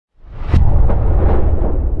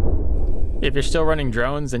If you're still running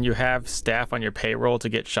drones and you have staff on your payroll to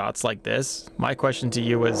get shots like this, my question to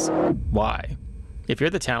you is why? If you're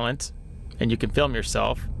the talent and you can film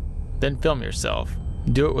yourself, then film yourself.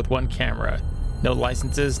 Do it with one camera. No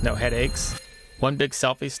licenses, no headaches. One big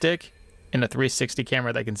selfie stick and a 360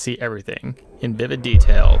 camera that can see everything in vivid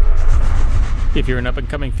detail. If you're an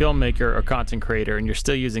up-and-coming filmmaker or content creator and you're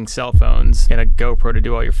still using cell phones and a GoPro to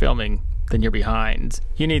do all your filming, then you're behind.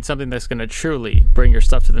 You need something that's going to truly bring your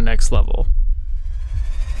stuff to the next level.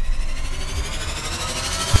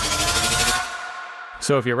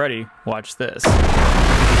 So if you're ready, watch this.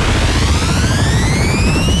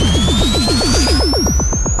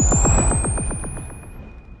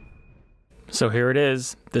 So here it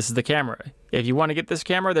is. This is the camera. If you want to get this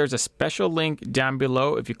camera, there's a special link down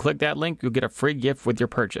below. If you click that link, you'll get a free gift with your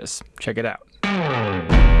purchase. Check it out.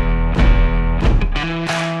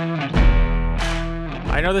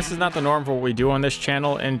 I know this is not the norm for what we do on this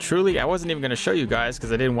channel, and truly I wasn't even going to show you guys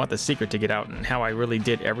because I didn't want the secret to get out and how I really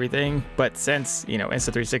did everything. But since, you know,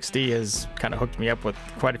 Insta360 has kind of hooked me up with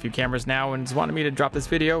quite a few cameras now and has wanted me to drop this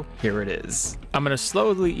video, here it is. I'm going to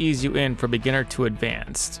slowly ease you in from beginner to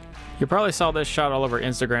advanced. You probably saw this shot all over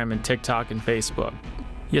Instagram and TikTok and Facebook.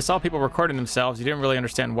 You saw people recording themselves, you didn't really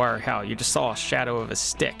understand why or how, you just saw a shadow of a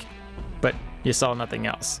stick, but you saw nothing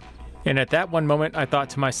else. And at that one moment I thought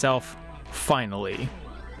to myself, finally,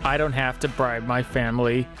 I don't have to bribe my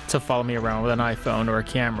family to follow me around with an iPhone or a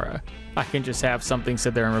camera. I can just have something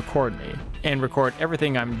sit there and record me, and record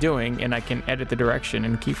everything I'm doing, and I can edit the direction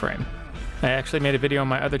and keyframe. I actually made a video on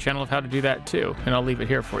my other channel of how to do that too, and I'll leave it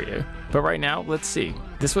here for you. But right now, let's see.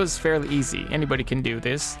 This was fairly easy. Anybody can do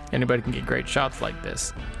this. Anybody can get great shots like this.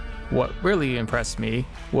 What really impressed me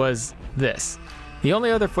was this. The only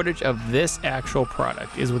other footage of this actual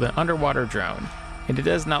product is with an underwater drone, and it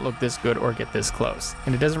does not look this good or get this close,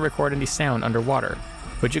 and it doesn't record any sound underwater,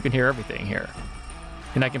 but you can hear everything here.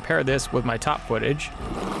 And I compare this with my top footage.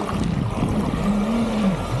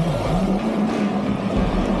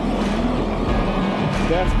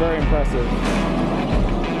 That's very impressive.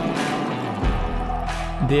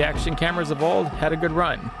 The action cameras of old had a good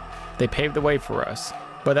run. They paved the way for us,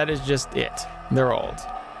 but that is just it. They're old.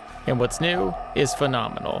 And what's new is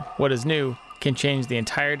phenomenal. What is new can change the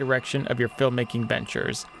entire direction of your filmmaking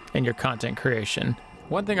ventures and your content creation.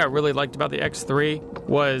 One thing I really liked about the X3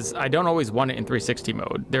 was I don't always want it in 360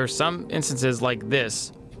 mode. There are some instances like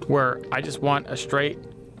this where I just want a straight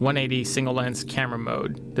 180 single lens camera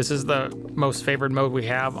mode. This is the most favored mode we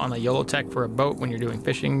have on the YOLO Tech for a boat when you're doing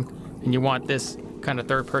fishing and you want this kind of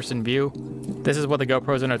third-person view. This is what the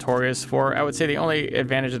GoPros are notorious for. I would say the only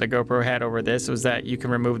advantage that the GoPro had over this was that you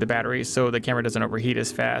can remove the battery so the camera doesn't overheat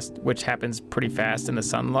as fast, which happens pretty fast in the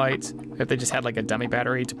sunlight. If they just had like a dummy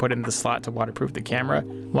battery to put in the slot to waterproof the camera,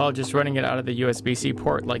 while just running it out of the USB-C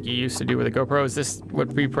port like you used to do with the GoPros, this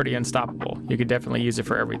would be pretty unstoppable. You could definitely use it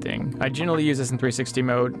for everything. I generally use this in 360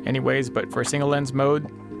 mode anyways, but for single lens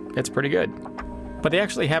mode, it's pretty good. But they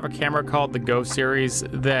actually have a camera called the Go series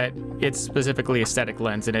that it's specifically a static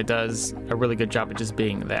lens, and it does a really good job of just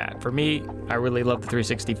being that. For me, I really love the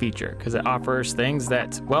 360 feature because it offers things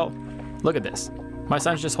that, well, look at this. My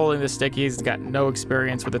son's just holding this stick. He's got no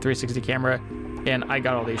experience with the 360 camera, and I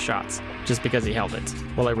got all these shots just because he held it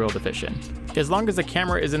while I reeled the fish in. As long as the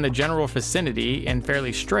camera is in the general vicinity and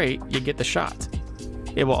fairly straight, you get the shot.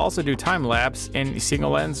 It will also do time-lapse in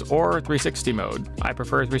single lens or 360 mode. I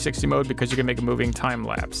prefer 360 mode because you can make a moving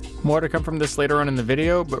time-lapse. More to come from this later on in the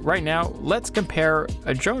video, but right now, let's compare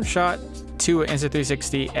a drone shot to an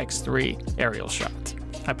Insta360 X3 aerial shot.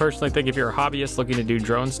 I personally think if you're a hobbyist looking to do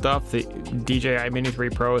drone stuff, the DJI Mini 3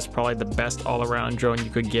 Pro is probably the best all-around drone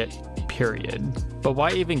you could get, period. But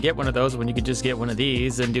why even get one of those when you could just get one of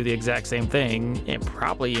these and do the exact same thing and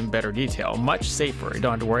probably in better detail, much safer. You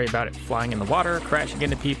don't have to worry about it flying in the water, crashing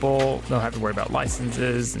into people, don't have to worry about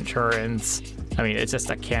licenses, insurance. I mean, it's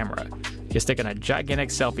just a camera. You stick in a gigantic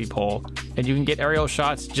selfie pole and you can get aerial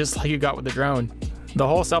shots just like you got with the drone. The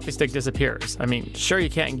whole selfie stick disappears. I mean, sure, you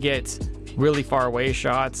can't get really far away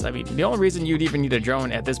shots. I mean, the only reason you'd even need a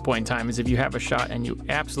drone at this point in time is if you have a shot and you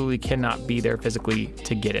absolutely cannot be there physically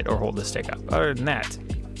to get it or hold the stick up. Other than that,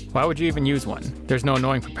 why would you even use one? There's no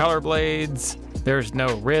annoying propeller blades, there's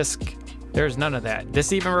no risk, there's none of that.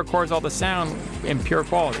 This even records all the sound in pure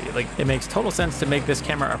quality. Like, it makes total sense to make this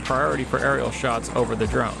camera a priority for aerial shots over the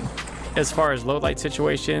drone. As far as low light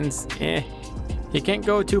situations, you can't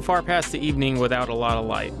go too far past the evening without a lot of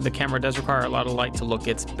light. The camera does require a lot of light to look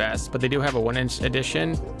its best, but they do have a 1-inch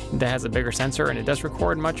edition that has a bigger sensor and it does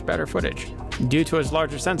record much better footage due to its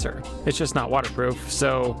larger sensor. It's just not waterproof,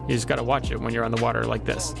 so you just gotta watch it when you're on the water like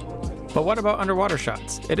this. But what about underwater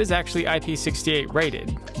shots? It is actually IP68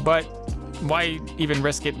 rated, but why even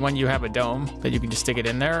risk it when you have a dome that you can just stick it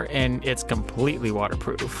in there and it's completely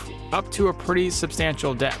waterproof up to a pretty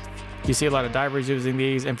substantial depth. You see a lot of divers using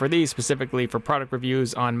these, and for these specifically for product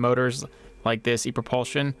reviews on motors like this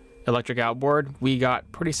e-propulsion electric outboard, we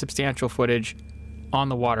got pretty substantial footage on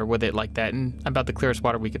the water with it like that, and about the clearest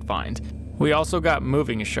water we could find. We also got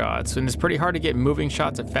moving shots, and it's pretty hard to get moving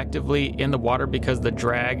shots effectively in the water because the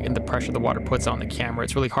drag and the pressure the water puts on the camera.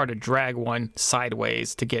 It's really hard to drag one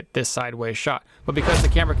sideways to get this sideways shot. But because the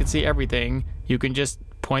camera can see everything, you can just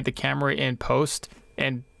point the camera in post,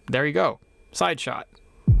 and there you go, side shot,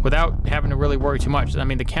 without having to really worry too much. I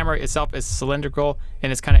mean, the camera itself is cylindrical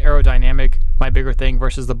and it's kind of aerodynamic, my bigger thing,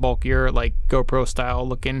 versus the bulkier, like GoPro style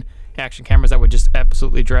looking action cameras that would just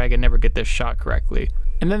absolutely drag and never get this shot correctly.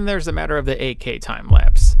 And then there's the matter of the 8K time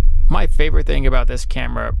lapse. My favorite thing about this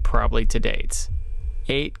camera probably to date.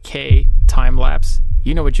 8K time lapse.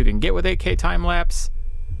 You know what you can get with 8K time lapse?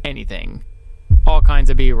 Anything. All kinds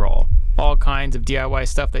of B-roll. All kinds of DIY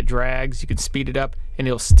stuff that drags. You can speed it up and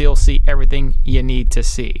you'll still see everything you need to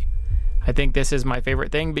see. I think this is my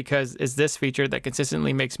favorite thing because it's this feature that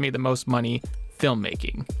consistently makes me the most money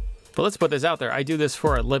filmmaking. But let's put this out there. I do this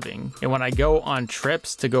for a living, and when I go on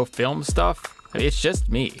trips to go film stuff, it's just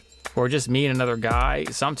me, or just me and another guy.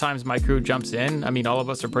 Sometimes my crew jumps in. I mean, all of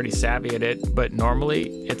us are pretty savvy at it, but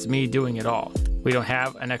normally it's me doing it all. We don't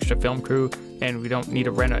have an extra film crew, and we don't need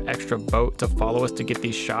to rent an extra boat to follow us to get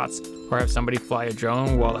these shots, or have somebody fly a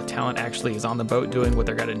drone while a talent actually is on the boat doing what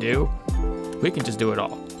they're gonna do. We can just do it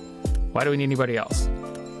all. Why do we need anybody else?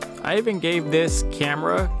 I even gave this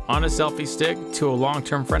camera on a selfie stick to a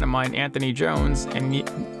long-term friend of mine, Anthony Jones, and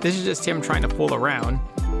this is just him trying to fool around,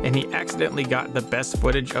 and he accidentally got the best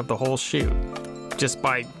footage of the whole shoot just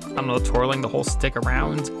by, I don't know, twirling the whole stick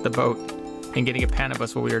around the boat and getting a pan of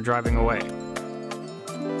us while we were driving away.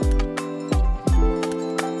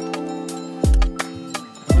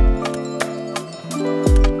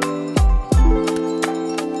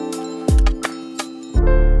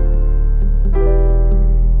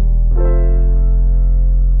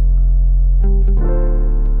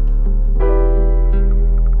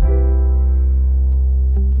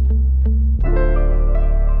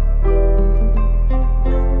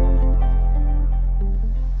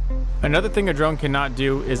 Another thing a drone cannot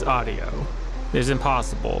do is audio. It's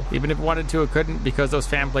impossible. Even if it wanted to, it couldn't, because those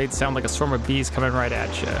fan blades sound like a swarm of bees coming right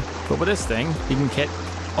at you. But with this thing, you can get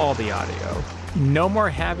all the audio. No more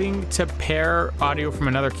having to pair audio from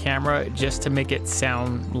another camera just to make it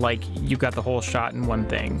sound like you got the whole shot in one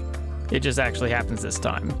thing. It just actually happens this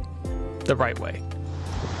time. The right way.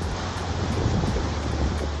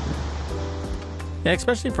 And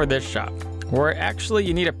especially for this shot, where actually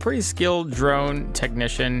you need a pretty skilled drone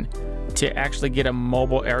technician to actually get a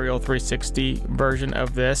mobile aerial 360 version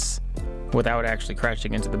of this without actually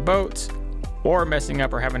crashing into the boat or messing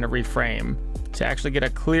up or having to reframe. To actually get a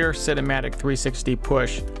clear cinematic 360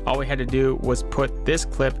 push, all we had to do was put this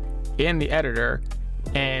clip in the editor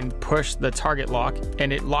and push the target lock,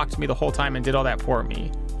 and it locked me the whole time and did all that for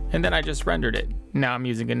me. And then I just rendered it. Now I'm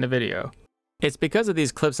using it in the video. It's because of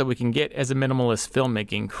these clips that we can get as a minimalist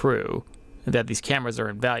filmmaking crew that these cameras are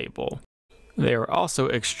invaluable. They are also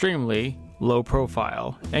extremely low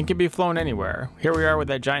profile and can be flown anywhere. Here we are with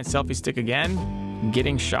that giant selfie stick again,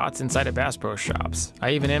 getting shots inside of Bass Pro shops.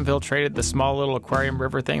 I even infiltrated the small little aquarium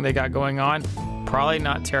river thing they got going on. Probably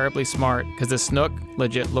not terribly smart, because the snook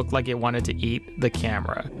legit looked like it wanted to eat the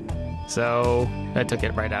camera. So I took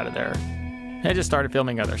it right out of there. I just started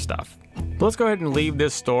filming other stuff. But let's go ahead and leave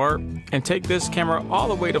this store and take this camera all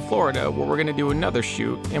the way to Florida, where we're going to do another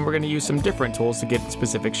shoot, and we're going to use some different tools to get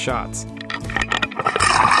specific shots.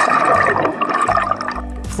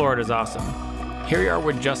 Florida's awesome. Here we are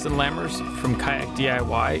with Justin Lammers from Kayak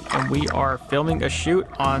DIY, and we are filming a shoot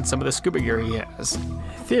on some of the scuba gear he has.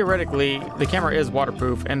 Theoretically, the camera is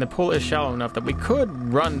waterproof and the pool is shallow enough that we could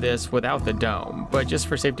run this without the dome, but just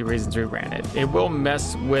for safety reasons we ran it. It will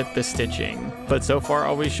mess with the stitching, but so far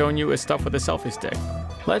all we've shown you is stuff with a selfie stick.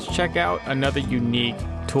 Let's check out another unique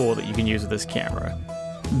tool that you can use with this camera.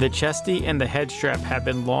 The chesty and the head strap have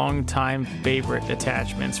been long-time favorite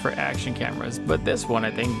attachments for action cameras, but this one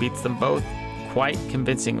I think beats them both quite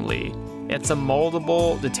convincingly. It's a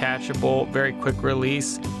moldable, detachable, very quick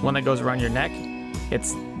release, one that goes around your neck.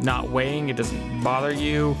 It's not weighing, it doesn't bother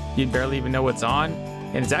you, you barely even know what's on,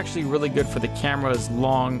 and it's actually really good for the camera's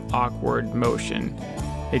long, awkward motion.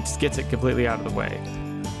 It just gets it completely out of the way.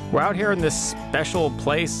 We're out here in this special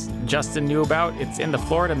place Justin knew about. It's in the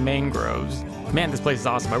Florida mangroves. Man, this place is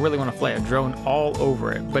awesome. I really want to fly a drone all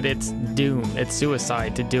over it, but it's doom, it's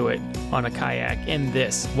suicide to do it on a kayak in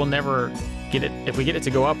this. We'll never get it. If we get it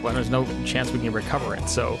to go up, well, there's no chance we can recover it.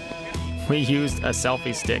 So we used a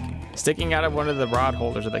selfie stick sticking out of one of the rod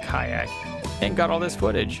holders of the kayak and got all this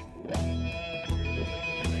footage.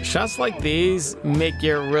 Shots like these make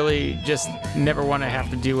you really just never want to have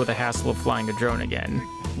to deal with the hassle of flying a drone again.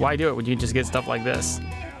 Why do it when you just get stuff like this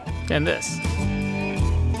and this?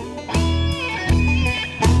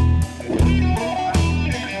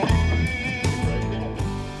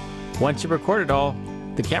 Once you record it all,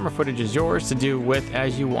 the camera footage is yours to do with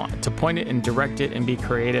as you want, to point it and direct it and be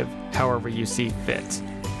creative however you see fit.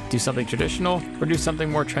 Do something traditional or do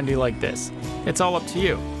something more trendy like this. It's all up to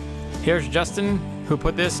you. Here's Justin, who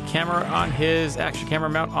put this camera on his action camera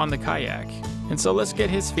mount on the kayak. And so let's get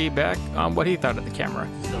his feedback on what he thought of the camera.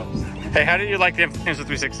 Hey, how did you like the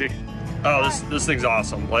Insta360? Oh, this thing's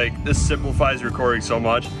awesome. Like, this simplifies recording so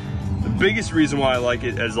much. The biggest reason why I like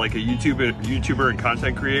it as like a YouTuber and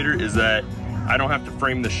content creator is that I don't have to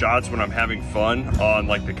frame the shots when I'm having fun on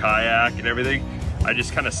like the kayak and everything. I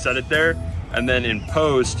just kind of set it there, and then in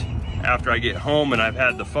post, after I get home and I've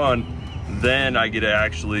had the fun, then I get to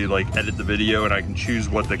actually like edit the video and I can choose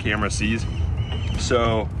what the camera sees.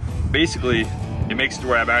 So basically it makes it to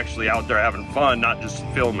where I'm actually out there having fun, not just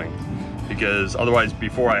filming. Because otherwise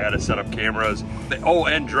before I had to set up cameras. Oh,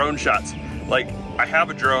 and drone shots. Like, I have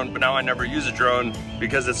a drone, but now I never use a drone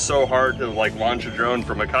because it's so hard to like launch a drone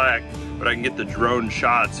from a kayak, but I can get the drone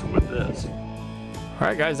shots with this. All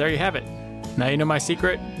right guys, there you have it. Now you know my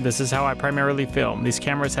secret. This is how I primarily film. These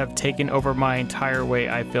cameras have taken over my entire way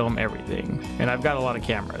I film everything. And I've got a lot of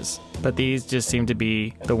cameras, but these just seem to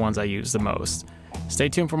be the ones I use the most. Stay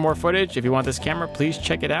tuned for more footage. If you want this camera, please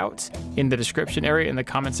check it out in the description area in the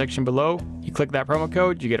comment section below. You click that promo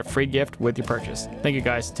code, you get a free gift with your purchase. Thank you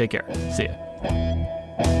guys, take care, see ya.